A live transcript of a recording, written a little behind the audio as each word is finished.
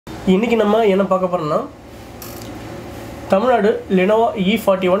இன்றைக்கி நம்ம என்ன பார்க்க போகிறோம்னா தமிழ்நாடு Lenovo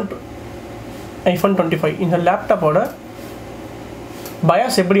E41-25 இந்த லேப்டாப்போட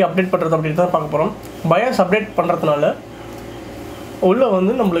பயாஸ் எப்படி அப்டேட் பண்ணுறது அப்படின்றத பார்க்க போகிறோம். பயாஸ் அப்டேட் பண்ணுறதுனால உள்ளே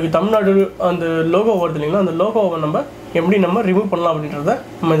வந்து நம்மளுக்கு தமிழ்நாடு அந்த லோகோ வருது இல்லைங்களா, அந்த லோகோவை நம்ம எப்படி நம்ம ரிமூவ் பண்ணலாம் அப்படின்றத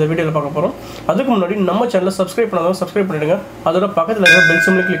நம்ம இந்த வீடியோவில் பார்க்க போகிறோம். அதுக்கு முன்னாடி நம்ம சேனலை சப்ஸ்கிரைப் பண்ணாதான் சப்ஸ்கிரைப் பண்ணிவிடுங்க. அதோட பக்கத்தில் இருக்கிற பெல்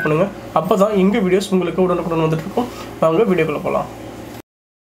சிம்மில் கிளிக் பண்ணுங்கள். அப்போ தான் எங்கள் வீடியோஸ் உங்களுக்கு உடனுக்குடன் வந்துட்டு இருக்கும். வாங்க வீடியோக்குள்ளே போகலாம்.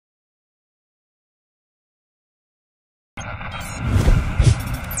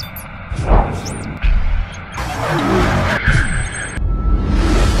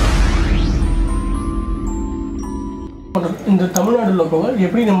 இந்த தமிழ்நாடு லோகோவை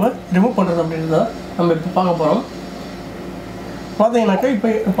எப்படி நம்ம ரிமூவ் பண்ணுறது அப்படின்றத நம்ம இப்போ பார்க்க போகிறோம். பார்த்தீங்கன்னாக்கா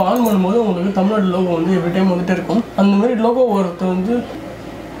இப்போ ஆன் பண்ணும்போது உங்களுக்கு தமிழ்நாடு லோகோ வந்து எவ்ரி டைம் வந்துகிட்டே இருக்கும். அந்த மாதிரி லோகோ வரது வந்து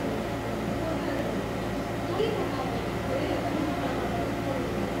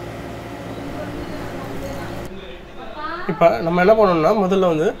இப்போ நம்ம என்ன பண்ணணும்னா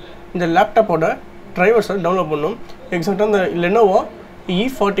முதல்ல வந்து இந்த லேப்டாப்போட ட்ரைவர்ஸை டவுன்லோட் பண்ணணும். எக்ஸாக்டாக இந்த Lenovo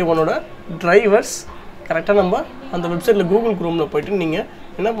E41 ட்ரைவர்ஸ் கரெக்டாக நம்ம அந்த வெப்சைட்டில் கூகுள் குரோமில் போய்ட்டு நீங்கள்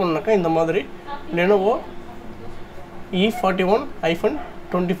என்ன பண்ணாக்கா இந்த மாதிரி Lenovo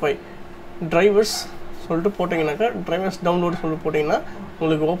E41-25 ட்ரைவர்ஸ் சொல்லிட்டு போட்டிங்கனாக்கா ட்ரைவர்ஸ் டவுன்லோட் சொல்லிட்டு போட்டிங்கன்னா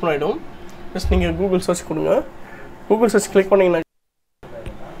உங்களுக்கு ஓப்பன் ஆகிடும். ஜஸ்ட் நீங்கள் கூகுள் சர்ச் கொடுங்க. கூகுள் சர்ச் கிளிக் பண்ணிங்கன்னா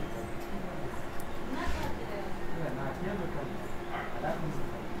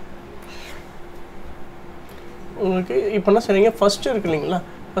உங்களுக்கு இப்போ என்ன செய்றீங்க, ஃபஸ்ட்டு இருக்கு இல்லைங்களா,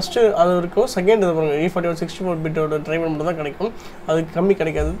 ஃபஸ்ட்டு அது இருக்கும். செகண்ட் இது பாருங்கள், E41 64 பிட்டோட ட்ரைவர் மட்டும் தான் கிடைக்கும். அதுக்கு கம்மி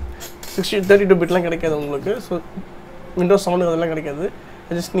கிடைக்காது. 32 பிட்லாம் கிடைக்காது உங்களுக்கு. ஸோ விண்டோஸ் 7 அதெல்லாம் கிடைக்காது.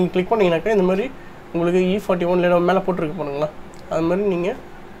 ஜஸ்ட் நீங்கள் கிளிக் பண்ணிங்கனாக்கா இந்த மாதிரி உங்களுக்கு E41 மேலே போட்டுருக்கு போனுங்களா, அது மாதிரி நீங்கள்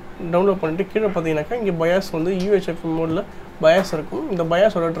டவுன்லோட் பண்ணிவிட்டு கீழே பார்த்தீங்கன்னாக்கா இங்கே பயாஸ் வந்து UHF மோடில் பயாஸ் இருக்கும். இந்த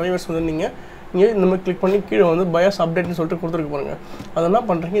பயாஸோட ட்ரைவர்ஸ் வந்து நீங்கள் இங்கே இந்த மாதிரி கிளிக் பண்ணி கீழே வந்து பயாஸ் அப்டேட்னு சொல்லிட்டு கொடுத்துருக்கு பாருங்கள். அதெல்லாம்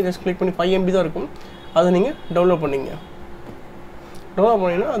பண்ணுறீங்க. ஜஸ்ட் கிளிக் பண்ணி 5 MB தான் இருக்கும். அதை நீங்கள் டவுன்லோட் பண்ணிங்க. டவுன்லோட்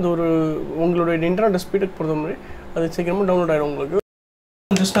பண்ணிங்கன்னா அது ஒரு உங்களுடைய இன்டர்நெட் ஸ்பீடுக்கு பொறுத்த மாதிரி அது சீக்கிரமாக டவுன்லோட் ஆகிடும் உங்களுக்கு.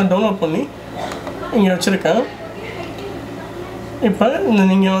 ஜஸ்ட் நான் டவுன்லோட் பண்ணி இங்கே வச்சுருக்கேன். இப்போ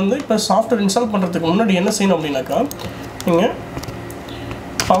நீங்கள் வந்து இப்போ சாஃப்ட்வேர் இன்ஸ்டால் பண்ணுறதுக்கு முன்னாடி என்ன செய்யணும் அப்படின்னாக்கா, நீங்கள்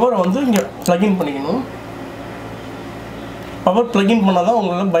பவரை வந்து இங்கே ப்ளக்இன் பண்ணிக்கணும். பவர் ப்ளக்இன் பண்ணால் தான்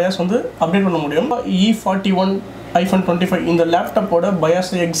உங்களால் பயாஸ் வந்து அப்டேட் பண்ண முடியும். E41-25 இந்த லேப்டாப்போட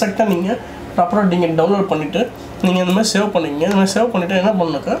பயாஸ் எக்ஸாக்டாக நீங்கள் ப்ராப்பராக நீங்கள் டவுன்லோட் பண்ணிவிட்டு நீங்கள் இந்த மாதிரி சேவ் பண்ணிங்க. இந்த மாதிரி சேவ் பண்ணிவிட்டு என்ன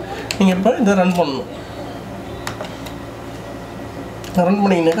பண்ணாக்கா நீங்கள் இப்போ இதை ரன் பண்ணணும். ரன்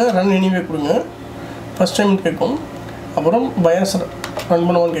பண்ணிங்கனாக்கா ரன் எனிவே கொடுங்க. ஃபஸ்ட் டைம் கேட்கும். அப்புறம் பயாஸ் ரன்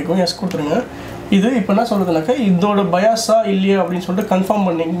பண்ணுவான்னு கேட்கும். எஸ் கொடுத்துருங்க. இது இப்போ என்ன சொல்கிறதுனாக்கா இதோட பயாஸா இல்லையா அப்படின்னு சொல்லிட்டு கன்ஃபார்ம்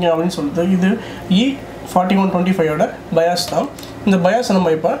பண்ணிங்க அப்படின்னு சொல்லுது. இது E41-25 பயாஸ் தான். இந்த பயாஸை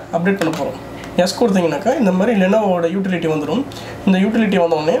நம்ம இப்போ அப்டேட் பண்ண போகிறோம். எஸ் கொடுத்தீங்கன்னாக்கா இந்த மாதிரி லெனோவோட யூட்டிலிட்டி வந்துடும். இந்த யூட்டிலிட்டி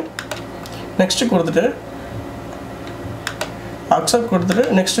வந்தோடனே நெக்ஸ்ட்டு கொடுத்துட்டு அக்செப்ட் கொடுத்துட்டு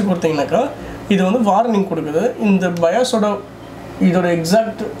நெக்ஸ்ட்டு கொடுத்தீங்கன்னாக்கா இது வந்து வார்னிங் கொடுக்குது. இந்த பயாஸோட இதோட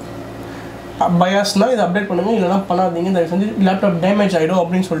எக்ஸாக்ட் பயாஸ்னால் இதை அப்டேட் பண்ணுங்கள், இல்லைனா பண்ணாதீங்க, இதை செஞ்சு லேப்டாப் டேமேஜ் ஆகிடும்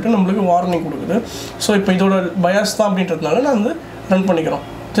அப்படின்னு சொல்லிட்டு நம்மளுக்கு வார்னிங் கொடுக்குது. ஸோ இப்போ இதோட பயாஸ் தான் அப்படின்றதுனால நான் வந்து ரன் பண்ணிக்கிறோம்.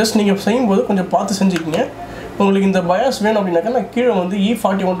 ஜஸ்ட் நீங்கள் செய்யும்போது கொஞ்சம் பார்த்து செஞ்சுக்கிங்க. உங்களுக்கு இந்த பயாஸ் வேணும் அப்படின்னாக்கா நான் கீழே வந்து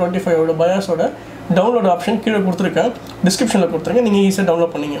E41-25 பயாஸோட டவுன்லோட் ஆப்ஷன் கீழே கொடுத்துருக்கேன், டிஸ்கிரிப்ஷனில் கொடுத்துருங்க. நீங்கள் ஈஸியாக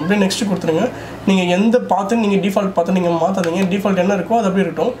டவுன்லோட் பண்ணிங்க. அப்படியே நெக்ஸ்ட்டு கொடுத்துருங்க. நீங்கள் எந்த பார்த்து நீங்கள் டிஃபால்ட் பார்த்து நீங்கள் மாற்றாதீங்க. டிஃபால்ட் என்ன இருக்கோ அது அப்படியே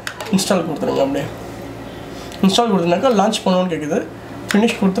இருக்கட்டும். இன்ஸ்டால் கொடுத்துருங்க. அப்படியே இன்ஸ்டால் கொடுத்தீங்கன்னாக்கா லான்ச் பண்ணணும்னு கேட்குது.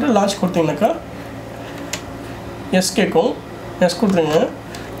 ஃபினிஷ் கொடுத்துட்டு லான்ச் கொடுத்தீங்கன்னாக்கா எஸ் கேட்கும். எஸ் கொடுத்துருங்க.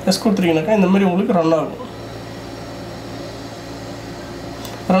 எஸ் கொடுத்துருக்கீங்கனாக்கா இந்த மாதிரி உங்களுக்கு ரன் ஆகும்.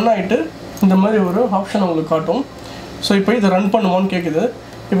 ரன் ஆகிட்டு இந்த மாதிரி ஒரு ஆப்ஷன் உங்களுக்கு காட்டும். ஸோ இப்போ இதை ரன் பண்ணுவோன்னு கேட்குது.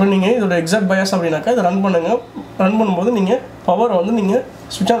 இப்போ நீங்கள் இதோட எக்ஸாக்ட் பயாஸ் அப்படின்னாக்கா இதை ரன் பண்ணுங்கள். ரன் பண்ணும்போது நீங்கள் பவரை வந்து நீங்கள்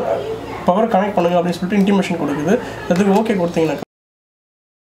ஸ்விட்ச் ஆன் பவர் கனெக்ட் பண்ணுங்கள் அப்படின்னு சொல்லிட்டு இன்டிமேஷன் கொடுக்குது. அதுக்கு ஓகே கொடுத்தீங்கன்னாக்கா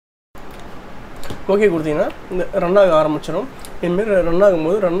ஓகே கொடுத்தீங்கன்னா இந்த ரன் ஆக ஆரம்பிச்சிடும். இதுமாரி ரன்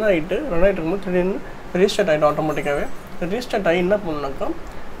ஆகும்போது ரன் ஆகிட்டு இருக்கும்போது திடீர்னு ரீஸ்டார்ட் ஆகிடும். ஆட்டோமேட்டிக்காகவே ரீஸ்டார்ட் ஆகி என்ன பண்ணுனாக்கா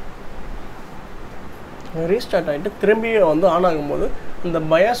ரீஸ்டார்ட் ஆகிட்டு திரும்பி வந்து ஆன் ஆகும்போது இந்த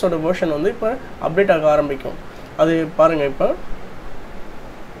பயாஸோட வெர்ஷன் வந்து இப்போ அப்டேட் ஆக ஆரம்பிக்கும். அது பாருங்கள். இப்போ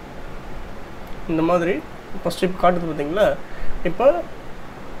இந்த மாதிரி ஃபஸ்ட் இப்போ காட்டுது பார்த்தீங்களா. இப்போ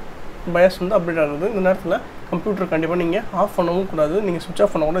பயாஸ் வந்து அப்டேட் ஆகுது. இந்த நேரத்தில் கம்ப்யூட்டர் கண்டிப்பாக நீங்கள் ஆஃப் பண்ணவும் கூடாது, நீங்கள் சுவிட்ச்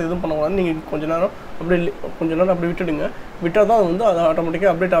ஆஃப் பண்ணக்கூடாது, எதுவும் பண்ணக்கூடாது. நீங்கள் கொஞ்ச நேரம் அப்படி விட்டுடுங்க. விட்டால் தான் வந்து அது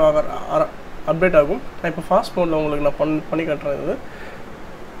ஆட்டோமேட்டிக்காக அப்டேட் ஆகும். நான் இப்போ ஃபாஸ்ட் மோடில் உங்களுக்கு நான் பண்ணி காட்டுறேன். இது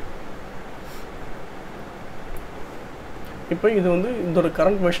இப்போ இது வந்து இதோட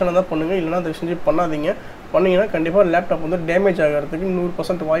கரண்ட் வெர்ஷனை தான் பண்ணுங்கள், இல்லைனா அதை செஞ்சு பண்ணாதீங்க. பண்ணிங்கன்னா கண்டிப்பாக லேப்டாப் வந்து டேமேஜ் ஆகிறதுக்கு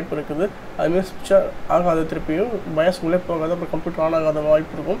 100% வாய்ப்பு இருக்குது. அதுமாதிரி ஸ்விட்ச் ஆகாத திருப்பியும் பயாஸ் உள்ளே போகாது, அப்புறம் கம்ப்யூட்டர் ஆன் ஆகாத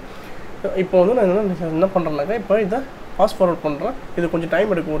வாய்ப்பு இருக்கும். இப்போ வந்து நான் என்ன பண்ணுறேன்னாக்கா இப்போ இதை ஃபாஸ்ட் ஃபார்வர்ட் பண்ணுறேன். இது கொஞ்சம் டைம்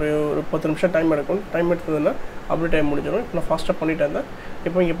எடுக்கும், ஒரு 10 நிமிஷம் டைம் எடுக்கும். டைம் எடுத்ததுன்னா அப்டேட் டைம் முடிஞ்சிடும். இப்போ நான் ஃபாஸ்ட்டாக பண்ணிட்டேன் இருந்தேன்.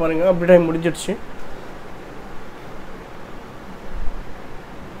 இப்போ இங்கே பாருங்கள் அப்டேட் டைம் முடிஞ்சிடுச்சு.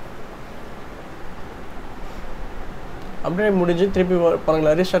 அப்டேட் முடிஞ்சு திருப்பி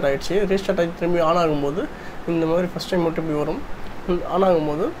பாருங்களா ரீஸ்டார்ட் ஆகிடுச்சு. ரீஸ்டார்ட் ஆகி திரும்பி ஆன் ஆகும்போது இந்த மாதிரி ஃபஸ்ட் டைம் மட்டும் இப்படி வரும். ஆன்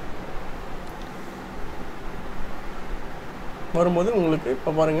ஆகும்போது உங்களுக்கு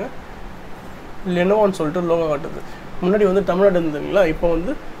இப்போ பாருங்கள் லெனோவோன்னு சொல்லிட்டு லோகோ காட்டுது. முன்னாடி வந்து தமிழ்நாடு இருந்ததுங்களா, இப்போ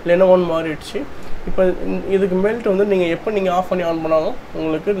வந்து லெனோவோன்னு மாறிடுச்சு. இப்போ இதுக்கு மேல்ட்டு வந்து நீங்கள் எப்போ நீங்கள் ஆஃப் பண்ணி ஆன் பண்ணாலும்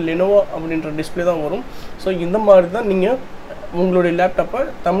உங்களுக்கு லெனோவோ அப்படின்ற டிஸ்பிளே தான் வரும். ஸோ இந்த மாதிரி தான் நீங்கள் உங்களுடைய லேப்டாப்பை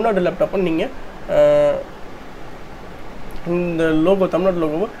தமிழ்நாடு லேப்டாப்பை நீங்கள் இந்த லோகோ தமிழ்நாடு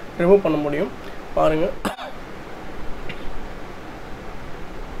லோகோவை ரிமூவ் பண்ண முடியும். பாருங்கள்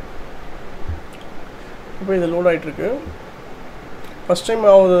இப்போ இது லோட் ஆகிட்டுருக்கு. ஃபஸ்ட் டைம்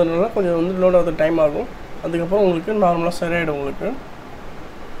ஆகுதுனால கொஞ்சம் வந்து லோட் ஆகுது டைம் ஆகும். அதுக்கப்புறம் உங்களுக்கு நார்மலாக சரியாயிடும். உங்களுக்கு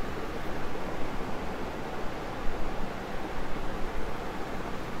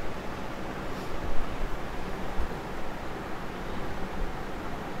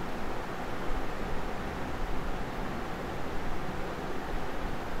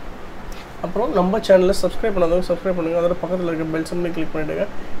அப்புறம் நம்ம சேனலில் சப்ஸ்கிரைப் பண்ணாதவங்க சப்ஸ்கிரைப் பண்ணுங்கள். அதோட பக்கத்தில் இருக்க பெல் சிம்பலை கிளிக் பண்ணிவிடுங்க.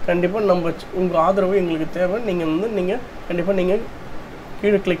 கண்டிப்பாக உங்கள் ஆதரவு எங்களுக்கு தேவை. நீங்கள் கண்டிப்பாக நீங்கள்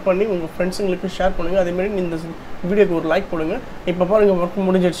கீழே கிளிக் பண்ணி உங்கள் ஃப்ரெண்ட்ஸுங்களுக்கு ஷேர் பண்ணுங்கள். அதேமாதிரி இந்த வீடியோக்கு ஒரு லைக் போடுங்க. இப்போ பாருங்கள் ஒர்க்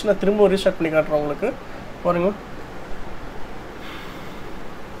முடிஞ்சிடுச்சு. நான் திரும்ப ரீஸ்டார்ட் பண்ணி காட்டுறேன் உங்களுக்கு. பாருங்கள்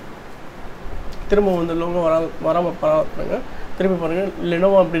திரும்ப வந்து லோகோ வராமல் பாருங்க. திருப்பி பாருங்கள்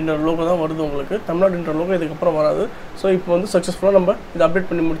லெனோவோ அப்படின்ற லோகோ தான் வருது உங்களுக்கு. தமிழ்நாடுன்ற லோகோ இதுக்கப்புறம் வராது. ஸோ இப்போ வந்து சக்ஸஸ்ஃபுல்லாக நம்ம இதை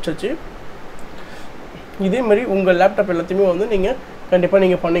அப்டேட் பண்ணி முடிச்சாச்சு. இதேமாதிரி உங்கள் லேப்டாப் எல்லாத்தையுமே வந்து நீங்கள் கண்டிப்பாக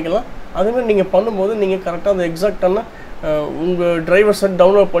நீங்கள் பண்ணிக்கலாம். அதேமாதிரி நீங்கள் பண்ணும்போது நீங்கள் கரெக்டாக அந்த எக்ஸாக்டான உங்கள் டிரைவர்ஸை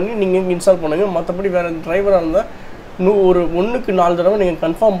டவுன்லோட் பண்ணி நீங்கள் இன்ஸ்டால் பண்ணுங்கள். மற்றபடி வேறு டிரைவராக இருந்தால் ஒரு 1க்கு 4 தடவை நீங்கள்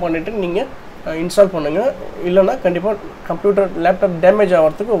கன்ஃபார்ம் பண்ணிவிட்டு நீங்கள் இன்ஸ்டால் பண்ணுங்கள். இல்லைனா கண்டிப்பாக லேப்டாப் டேமேஜ்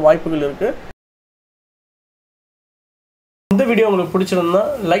ஆகிறதுக்கு வாய்ப்புகள் இருக்குது. இந்த வீடியோ உங்களுக்கு பிடிச்சிருந்தா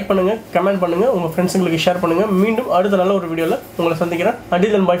லைக் பண்ணுங்கள், கமெண்ட் பண்ணுங்கள், உங்கள் ஃப்ரெண்ட்ஸுங்களுக்கு ஷேர் பண்ணுங்கள். மீண்டும் அடுத்த நல்ல ஒரு வீடியோவில் உங்களை சந்திக்கிறேன்.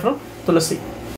 until then bye from Thulasi.